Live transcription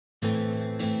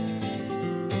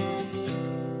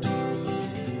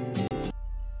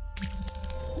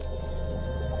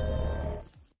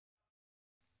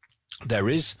there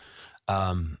is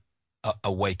a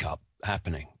wake up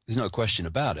happening. There's no question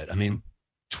about it. I mean,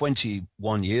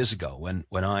 21 years ago, when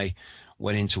I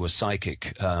went into a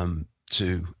psychic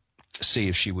to see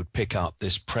if she would pick up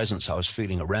this presence I was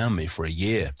feeling around me for a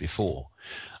year before,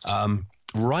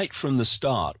 right from the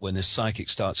start, when this psychic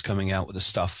starts coming out with the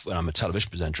stuff, when I'm a television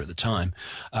presenter at the time,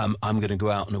 I'm going to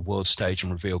go out on a world stage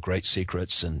and reveal great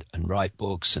secrets and write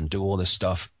books and do all this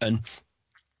stuff. And,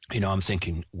 I'm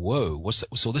thinking, whoa,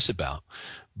 what's all this about?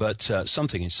 But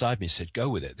something inside me said, go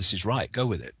with it. This is right. Go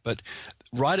with it. But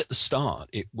right at the start,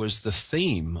 it was the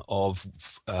theme of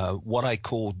what I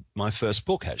called my first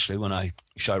book, actually,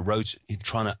 which I wrote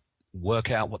trying to work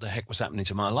out what the heck was happening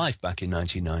to my life back in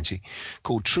 1990,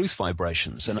 called Truth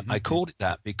Vibrations. And I called it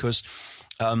that because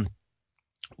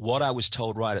what I was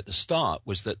told right at the start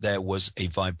was that there was a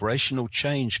vibrational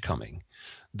change coming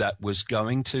that was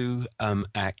going to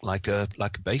act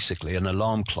like basically an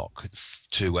alarm clock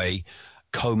to a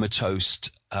comatose,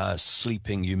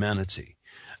 sleeping humanity.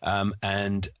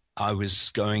 And I was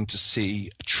going to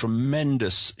see a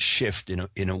tremendous shift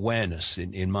in awareness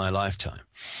in my lifetime.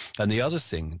 And the other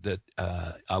thing that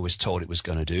I was told it was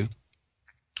going to do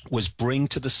was bring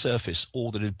to the surface all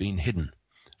that had been hidden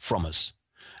from us.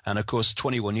 And of course,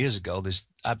 21 years ago, there's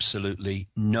absolutely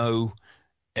no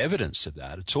evidence of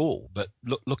that at all. But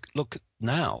look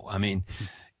now. I mean,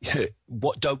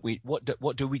 what do we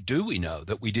know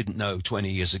that we didn't know 20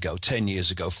 years ago, 10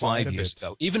 years ago, 5 years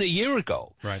ago, even a year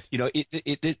ago? Right.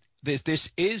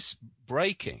 This is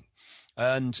breaking.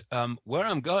 And where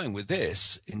I'm going with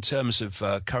this in terms of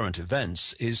current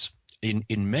events is in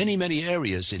many, many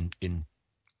areas, in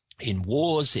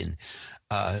wars, in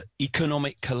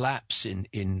economic collapse,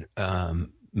 in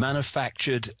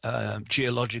manufactured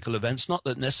geological events, not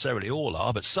that necessarily all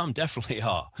are, but some definitely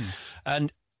are.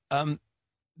 And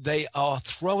they are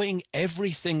throwing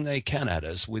everything they can at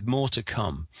us, with more to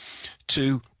come,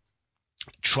 to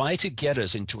try to get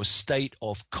us into a state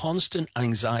of constant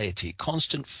anxiety,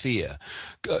 constant fear,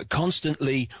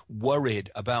 constantly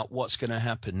worried about what's going to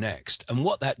happen next. And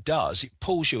what that does, it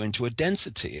pulls you into a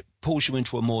density. It pulls you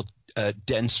into a more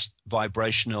dense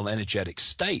vibrational energetic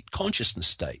state, consciousness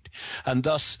state, and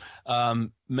thus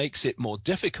makes it more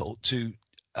difficult to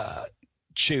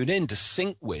tune in, to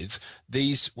sync with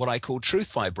these, what I call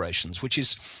truth vibrations, which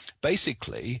is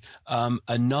basically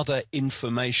another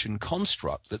information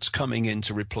construct that's coming in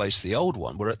to replace the old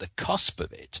one. We're at the cusp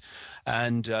of it.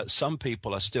 And some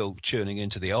people are still tuning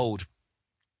into the old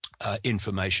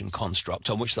information construct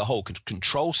on which the whole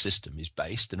control system is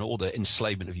based and all the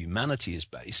enslavement of humanity is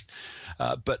based.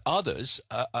 But others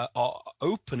are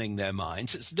opening their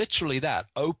minds. It's literally that,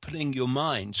 opening your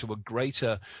mind to a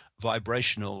greater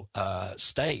vibrational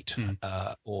state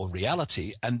or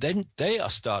reality. And then they are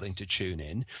starting to tune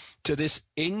in to this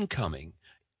incoming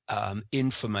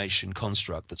information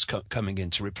construct that's coming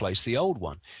in to replace the old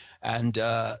one. And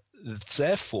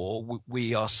therefore,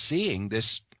 we are seeing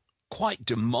this quite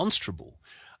demonstrable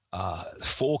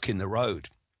fork in the road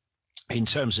in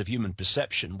terms of human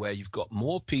perception, where you've got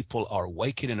more people are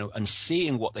awakening and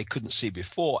seeing what they couldn't see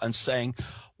before and saying,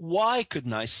 why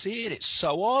couldn't I see it? It's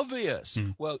so obvious.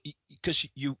 Well, because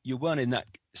you weren't in that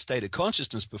state of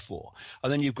consciousness before.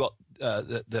 And then you've got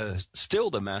still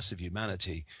the mass of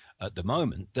humanity at the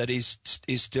moment that is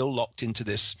still locked into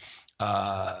this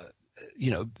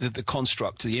the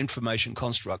construct, the information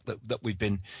construct that we've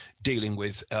been dealing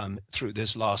with through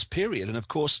this last period. And of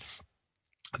course,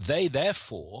 they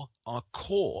therefore are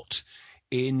caught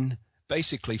in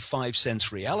basically five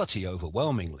sense reality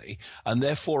overwhelmingly, and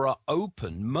therefore are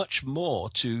open much more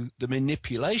to the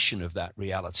manipulation of that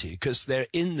reality, because they're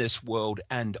in this world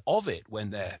and of it when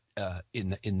they're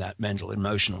in that mental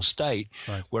emotional state.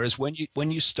 Right. Whereas when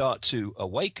you start to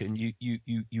awaken,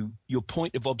 your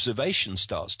point of observation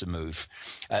starts to move,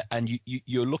 and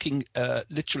you're looking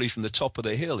literally from the top of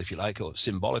the hill, if you like, or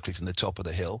symbolically from the top of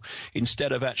the hill,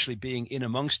 instead of actually being in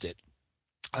amongst it.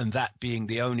 And that being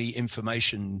the only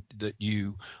information that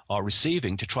you are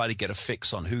receiving to try to get a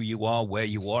fix on who you are, where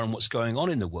you are, and what's going on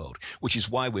in the world. Which is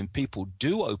why when people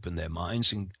do open their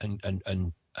minds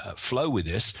and flow with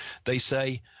this, they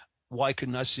say, why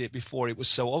couldn't I see it before? It was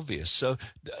so obvious. So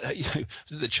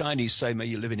the Chinese say, may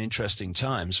you live in interesting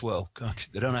times. Well, God,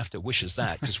 they don't have to wish us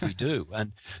that, because we do.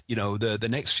 And, the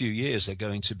next few years are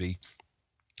going to be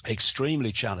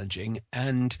extremely challenging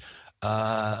and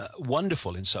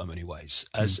wonderful in so many ways,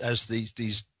 as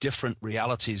these different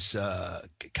realities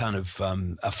kind of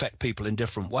affect people in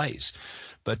different ways.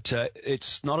 But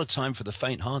it's not a time for the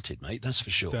faint-hearted, mate. That's for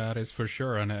sure. That is for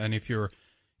sure. And if you're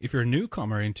a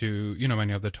newcomer into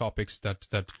many of the topics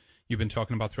that you've been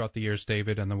talking about throughout the years,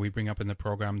 David, and that we bring up in the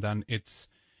program, then it's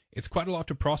it's quite a lot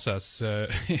to process.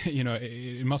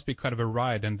 It must be kind of a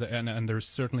ride, and there's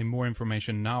certainly more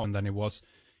information now than it was,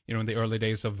 in the early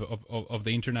days of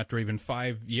the internet, or even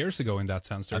 5 years ago. In that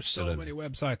sense, there's so many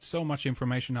websites, so much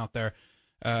information out there,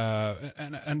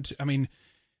 and I mean,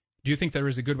 do you think there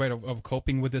is a good way of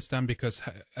coping with this then? Because,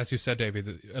 as you said,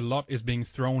 David, a lot is being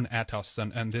thrown at us,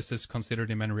 and this is considered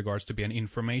in many regards to be an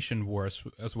information war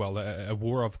as well, a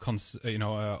war of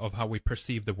of how we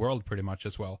perceive the world, pretty much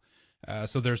as well.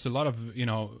 So there's a lot of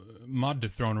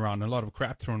mud thrown around, a lot of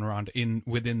crap thrown around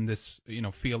within this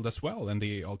field as well, and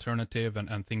the alternative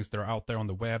and things that are out there on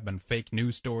the web, and fake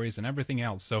news stories and everything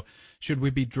else. So should we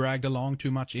be dragged along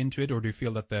too much into it, or do you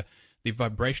feel that the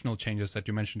vibrational changes that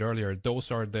you mentioned earlier,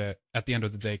 those are at the end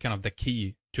of the day, kind of the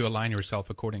key to align yourself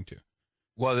according to?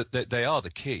 Well, they are the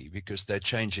key, because they're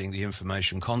changing the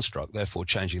information construct, therefore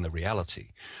changing the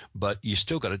reality. But you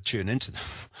still got to tune into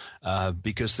them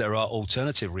because there are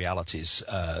alternative realities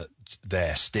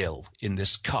there still in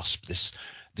this cusp,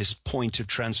 this point of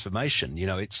transformation.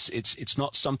 It's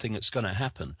not something that's going to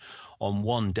happen on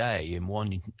one day, in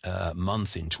one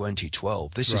month in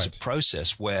 2012. This is a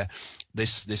process where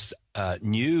this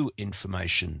new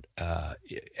information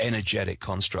energetic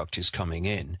construct is coming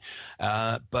in.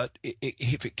 But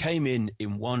if it came in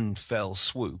one fell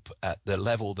swoop at the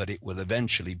level that it will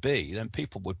eventually be, then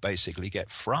people would basically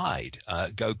get fried,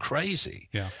 go crazy.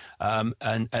 Yeah.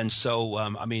 So,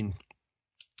 I mean,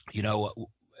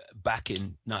 back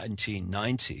in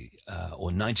 1990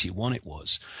 or 91 it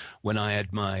was, when I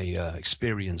had my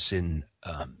experience in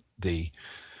the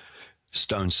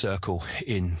stone circle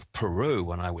in Peru,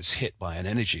 when I was hit by an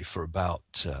energy for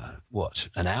about,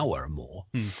 an hour or more.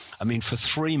 I mean, for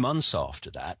 3 months after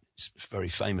that, it's very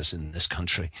famous in this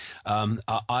country,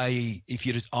 if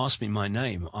you'd asked me my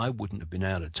name, I wouldn't have been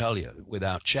able to tell you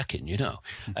without checking,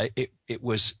 It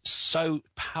was so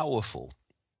powerful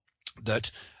that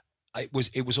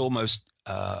it was almost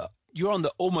you're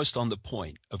almost on the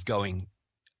point of going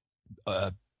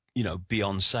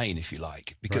beyond sane, if you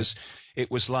like, because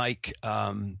it was like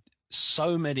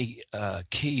so many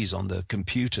keys on the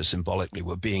computer symbolically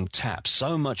were being tapped,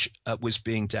 so much was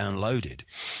being downloaded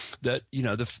that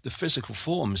the physical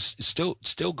forms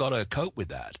still got to cope with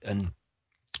that. And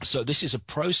so this is a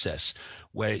process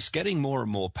where it's getting more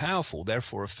and more powerful,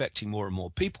 therefore affecting more and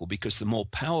more people, because the more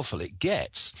powerful it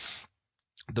gets,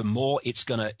 the more it's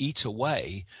going to eat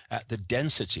away at the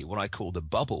density, what I call the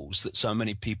bubbles that so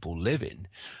many people live in,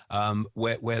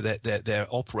 where they're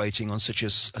operating on such a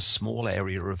small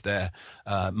area of their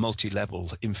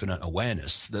multi-level infinite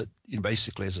awareness that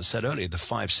basically, as I said earlier, the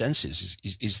five senses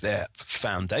is their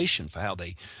foundation for how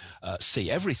they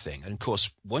see everything. And of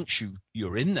course, once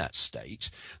you're in that state,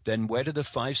 then where do the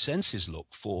five senses look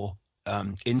for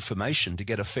information to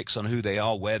get a fix on who they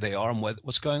are, where they are, and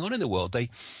what's going on in the world?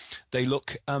 They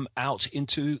look out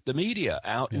into the media,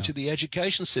 out into the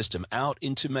education system, out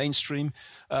into mainstream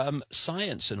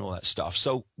science and all that stuff.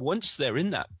 So once they're in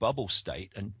that bubble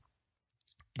state and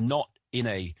not in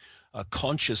a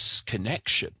conscious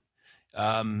connection,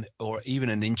 or even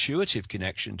an intuitive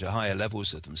connection to higher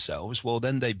levels of themselves, well,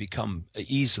 then they become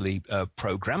easily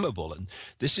programmable. And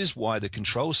this is why the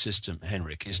control system,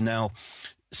 Henrik, is now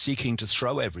seeking to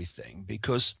throw everything,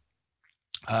 because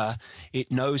it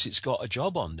knows it's got a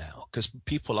job on now, because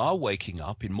people are waking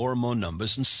up in more and more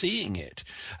numbers and seeing it.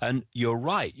 And you're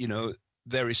right,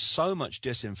 there is so much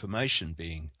disinformation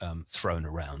being thrown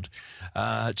around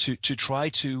to try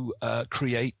to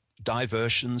create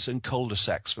diversions and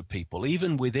cul-de-sacs for people,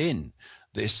 even within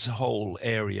this whole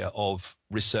area of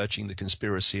researching the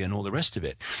conspiracy and all the rest of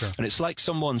it. Sure. And it's like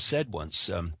someone said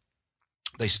once,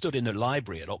 they stood in the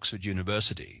library at Oxford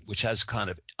University, which has kind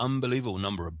of unbelievable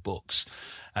number of books.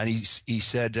 And he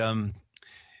said,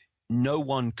 no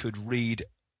one could read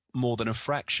more than a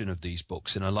fraction of these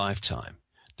books in a lifetime.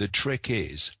 The trick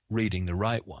is reading the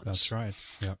right ones. That's right.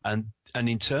 Yeah. And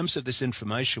in terms of this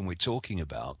information we're talking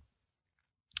about,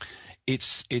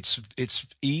 it's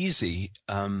easy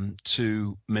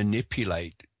to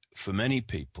manipulate for many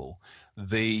people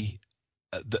the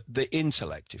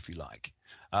intellect, if you like.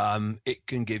 It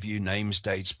can give you names,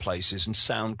 dates, places, and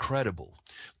sound credible,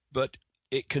 but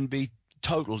it can be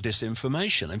total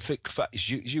disinformation. In fact, as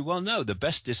you well know, the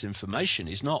best disinformation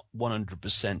is not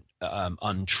 100%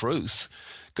 untruth,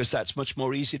 because that's much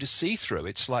more easy to see through.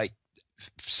 It's like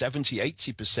 70,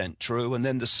 80% true, and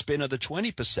then the spin of the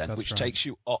 20%, which takes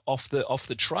you off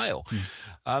the trail.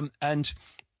 And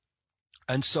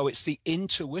so it's the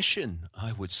intuition,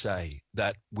 I would say,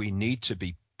 that we need to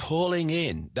be pulling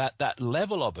in, that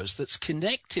level of us that's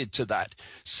connected to that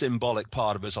symbolic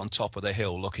part of us on top of the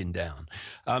hill looking down.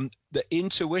 The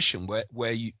intuition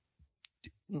where you,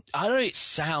 I know it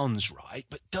sounds right,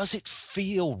 but does it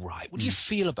feel right? What do you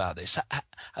feel about this?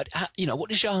 What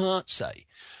does your heart say?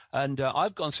 And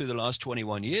I've gone through the last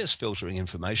 21 years filtering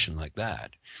information like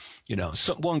that.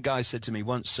 One guy said to me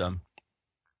once,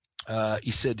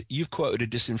 he said, "You've quoted a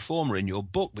disinformer in your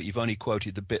book, but you've only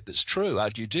quoted the bit that's true. How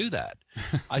do you do that?"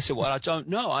 I said, "Well, I don't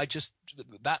know.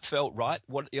 That felt right.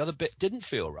 What the other bit didn't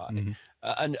feel right." Mm-hmm.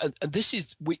 And this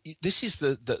is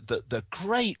the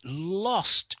great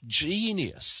lost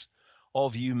genius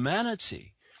of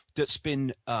humanity that's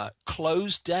been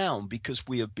closed down because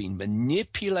we have been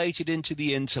manipulated into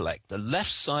the intellect, the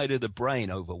left side of the brain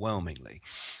overwhelmingly,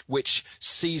 which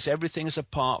sees everything as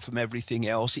apart from everything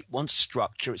else. It wants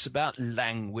structure. It's about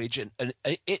language, and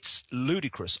it's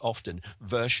ludicrous often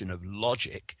version of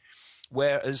logic.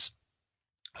 Whereas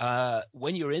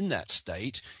when you're in that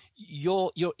state,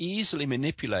 you're easily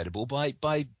manipulatable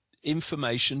by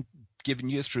information given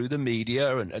you through the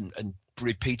media and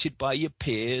repeated by your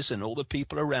peers and all the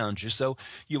people around you. So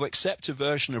you accept a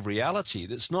version of reality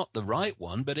that's not the right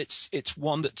one, but it's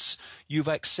one that's you've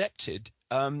accepted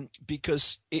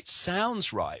because it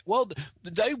sounds right. Well,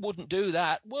 they wouldn't do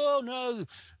that. Well, no,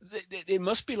 it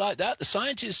must be like that. The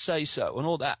scientists say so, and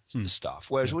all that stuff.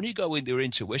 Whereas when you go with your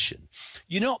intuition,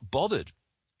 you're not bothered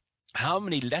how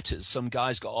many letters some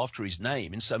guy's got after his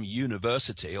name in some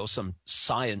university or some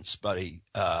science buddy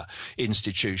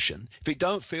institution. If it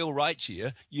don't feel right to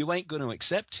you, you ain't going to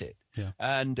accept it. Yeah.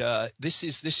 And this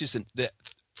is the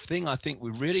thing I think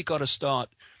we really got to start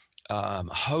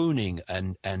honing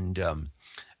and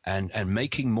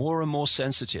making more and more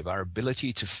sensitive our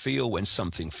ability to feel when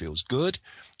something feels good,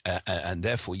 and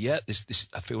therefore, this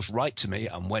feels right to me.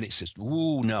 And when it says,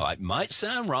 "Ooh, no, it might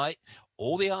sound right."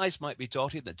 All the I's might be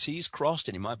dotted, the T's crossed,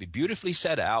 and it might be beautifully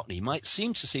set out, and he might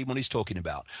seem to see what he's talking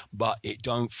about, but it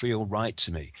don't feel right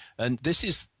to me. And this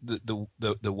is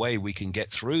the way we can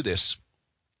get through this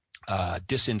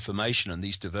disinformation and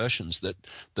these diversions that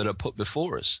are put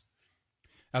before us.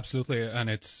 Absolutely, and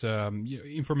it's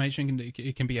information.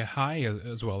 It can be a high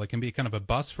as well. It can be kind of a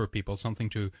buzz for people, something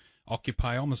to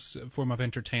occupy, almost a form of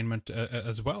entertainment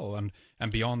as well.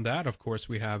 And beyond that, of course,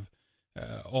 we have.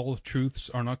 All truths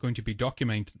are not going to be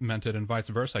documented, and vice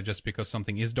versa. Just because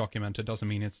something is documented doesn't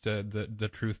mean it's the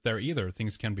truth there either.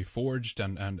 Things can be forged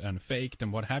and faked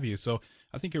and what have you. So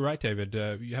I think you're right, David.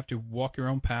 You have to walk your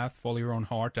own path, follow your own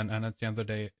heart, and at the end of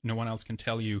the day, no one else can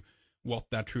tell you what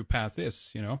that true path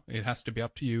is. It has to be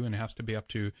up to you, and it has to be up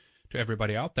to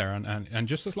everybody out there. And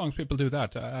just as long as people do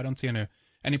that, I don't see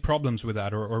any problems with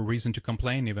that or reason to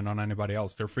complain even on anybody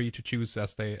else. They're free to choose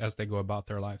as they go about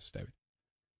their lives, David.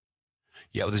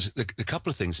 Yeah, well, there's a couple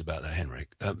of things about that,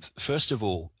 Henrik. First of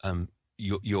all,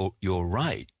 you're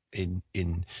right in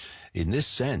this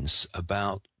sense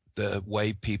about the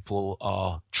way people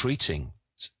are treating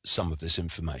some of this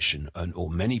information, or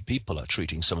many people are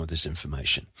treating some of this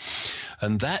information,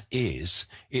 and that is,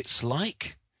 it's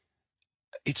like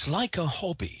a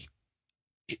hobby.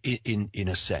 In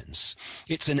a sense,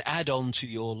 it's an add-on to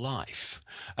your life,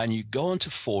 and you go onto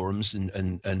forums and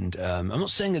I'm not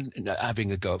saying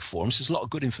having a go at forums. There's a lot of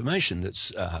good information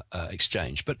that's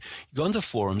exchanged, but you go onto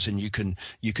forums and you can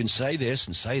say this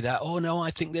and say that. Oh no,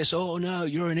 I think this. Oh no,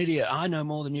 you're an idiot. I know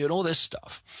more than you, and all this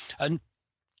stuff, and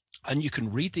you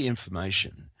can read the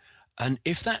information, and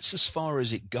if that's as far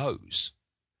as it goes,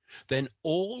 then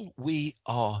all we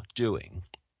are doing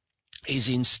is,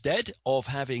 instead of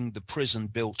having the prison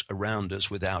built around us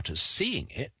without us seeing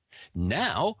it,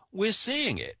 now we're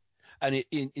seeing it. And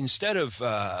instead of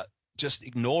just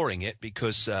ignoring it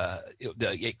because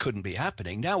it couldn't be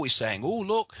happening, now we're saying, "Oh,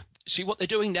 look, see what they're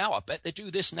doing now. I bet they do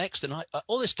this next," and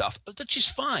all this stuff. That's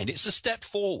just fine. It's a step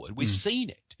forward. We've seen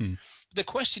it. The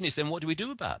question is then, what do we do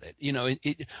about it?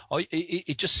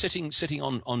 It just sitting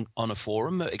on a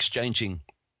forum, exchanging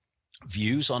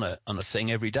views on a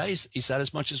thing every day, is that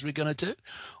as much as we're going to do,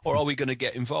 or are we going to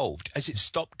get involved? Has it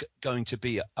stopped going to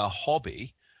be a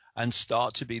hobby and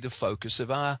start to be the focus of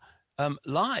our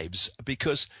lives?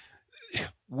 Because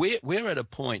we're at a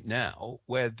point now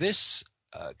where this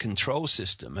control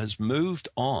system has moved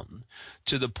on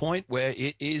to the point where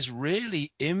it is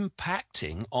really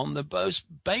impacting on the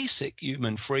most basic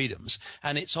human freedoms,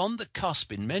 and it's on the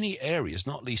cusp in many areas,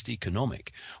 not least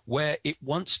economic, where it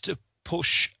wants to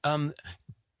push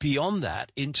beyond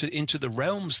that into the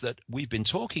realms that we've been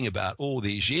talking about all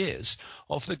these years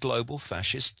of the global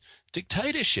fascist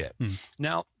dictatorship.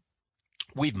 Now,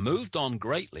 we've moved on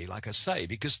greatly, like I say,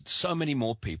 because so many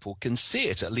more people can see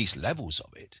it, at least levels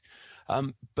of it.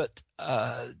 But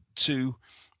to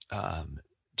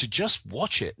to just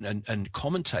watch it and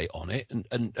commentate on it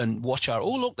and watch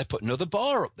oh, look, they put another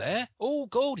bar up there. Oh,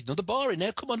 God, another bar in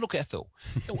there. Come on, look, Ethel.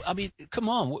 I mean, come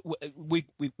on.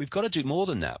 We've got to do more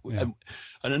than that. Yeah.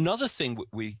 And another thing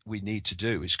we need to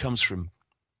do, which comes from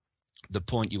the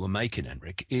point you were making,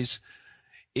 Henrik, is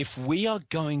if we are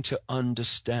going to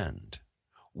understand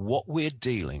what we're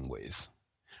dealing with,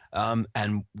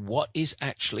 and what is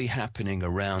actually happening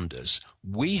around us,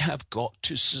 we have got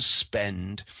to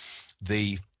suspend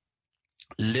the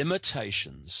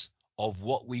limitations of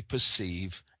what we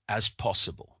perceive as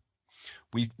possible.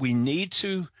 We need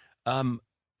to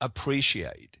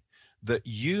appreciate that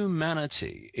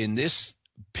humanity in this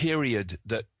period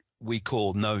that we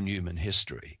call known human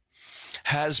history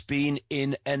has been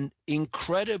in an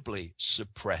incredibly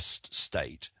suppressed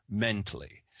state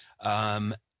mentally,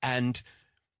 and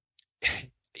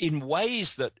in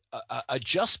ways that are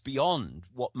just beyond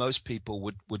what most people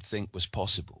would think was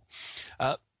possible.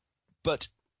 But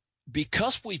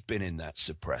because we've been in that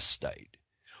suppressed state,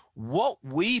 what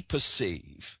we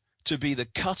perceive to be the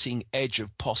cutting edge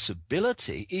of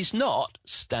possibility is not,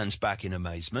 stands back in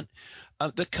amazement,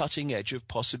 the cutting edge of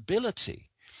possibility.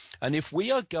 And if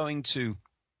we are going to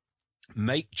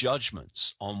make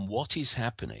judgments on what is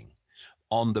happening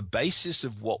on the basis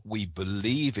of what we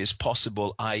believe is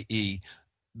possible, i.e.,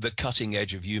 the cutting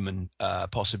edge of human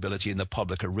possibility in the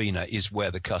public arena is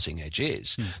where the cutting edge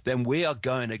is, then we are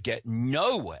going to get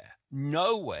nowhere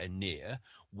near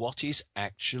what is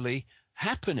actually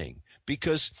happening,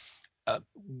 because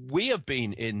we have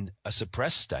been in a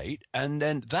suppressed state, and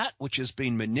then that which has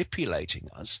been manipulating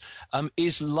us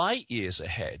is light years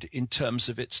ahead in terms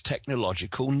of its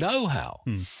technological know-how.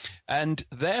 And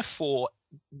therefore,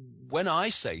 when I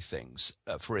say things,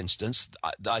 for instance,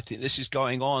 I think this is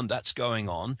going on, that's going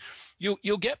on,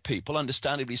 you'll get people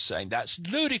understandably saying that's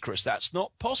ludicrous, that's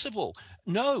not possible.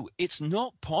 No, it's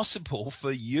not possible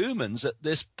for humans at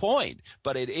this point,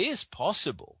 but it is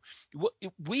possible.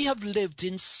 We have lived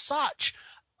in such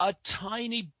a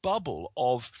tiny bubble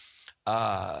of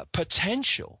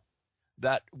potential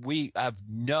that we have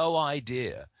no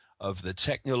idea of the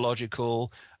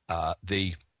technological,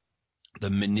 the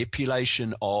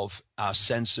manipulation of our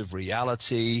sense of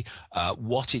reality,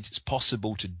 what it's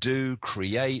possible to do,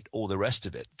 create, all the rest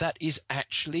of it. That is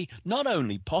actually not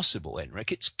only possible,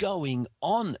 Henrik, it's going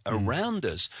on around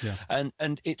us. Yeah.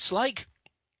 And it's like,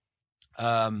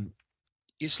 a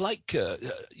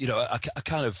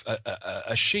kind of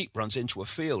a sheep runs into a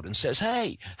field and says,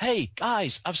 hey,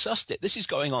 guys, I've sussed it. This is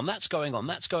going on. That's going on.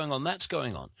 That's going on. That's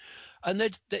going on. And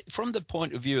they, from the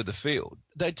point of view of the field,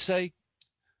 they'd say,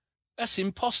 that's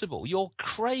impossible. You're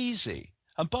crazy.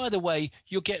 And by the way,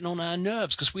 you're getting on our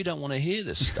nerves because we don't want to hear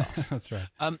this stuff. That's right.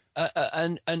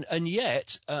 And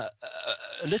yet, a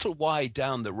little way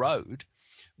down the road,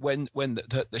 when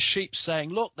the sheep's saying,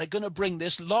 look, they're going to bring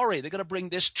this lorry, they're going to bring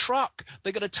this truck,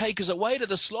 they're going to take us away to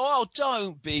the slaughter. Oh,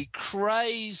 don't be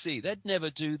crazy. They'd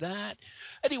never do that.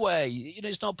 Anyway,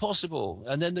 it's not possible.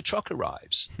 And then the truck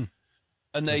arrives.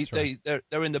 And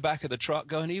they're in the back of the truck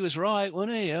going, he was right,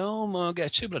 wasn't he? Oh, my God,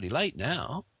 it's too bloody late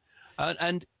now.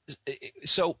 And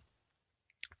so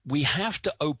we have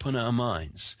to open our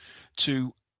minds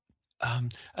to,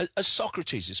 as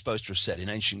Socrates is supposed to have said in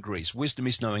ancient Greece, wisdom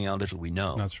is knowing how little we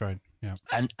know. That's right, yeah.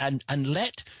 And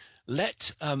let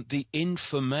the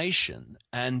information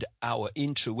and our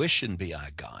intuition be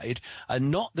our guide,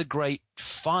 and not the great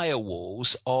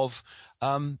firewalls of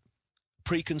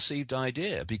preconceived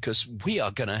idea, because we are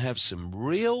going to have some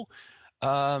real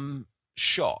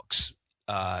shocks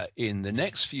in the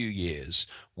next few years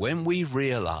when we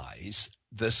realize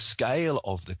the scale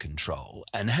of the control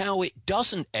and how it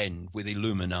doesn't end with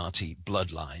Illuminati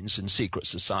bloodlines and secret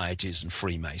societies and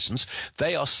Freemasons.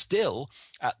 They are still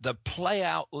at the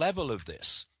play-out level of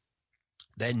this.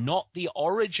 They're not the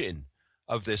origin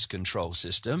of this control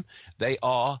system. They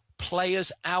are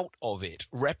players out of it,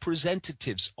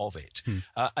 representatives of it.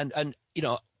 And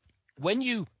when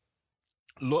you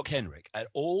look, Henrik, at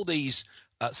all these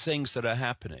things that are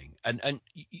happening, and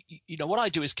what I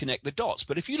do is connect the dots.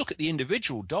 But if you look at the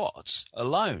individual dots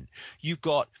alone, you've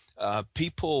got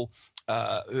people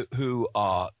who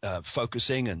are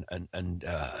focusing and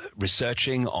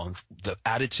researching on the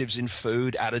additives in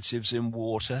food, additives in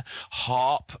water,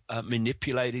 HAARP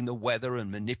manipulating the weather and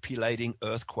manipulating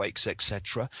earthquakes,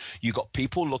 etc. You've got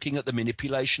people looking at the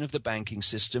manipulation of the banking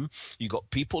system. You've got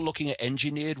people looking at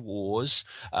engineered wars.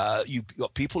 You've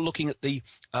got people looking at the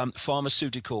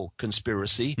pharmaceutical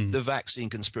conspiracy, the vaccine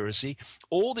conspiracy,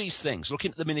 all these things,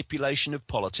 looking at the manipulation of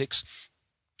politics.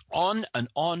 On and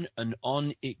on and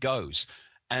on it goes.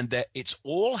 And that it's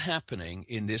all happening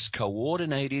in this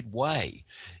coordinated way.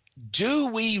 Do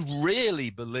we really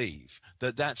believe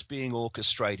that that's being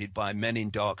orchestrated by men in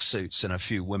dark suits and a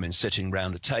few women sitting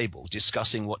round a table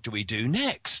discussing what do we do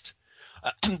next?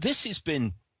 This has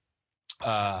been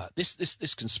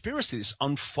this conspiracy, this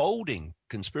unfolding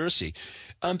conspiracy,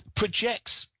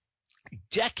 projects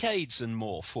decades and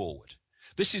more forward.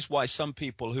 This is why some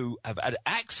people who have had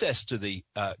access to the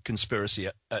conspiracy,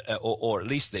 or at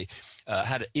least they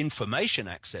had information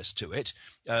access to it,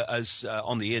 as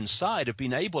on the inside, have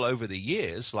been able over the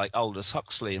years, like Aldous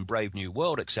Huxley and Brave New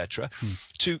World, etc.,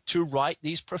 to write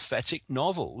these prophetic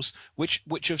novels, which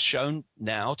have shown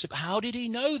now to. How did he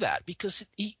know that? Because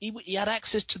he had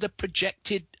access to the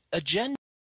projected agenda.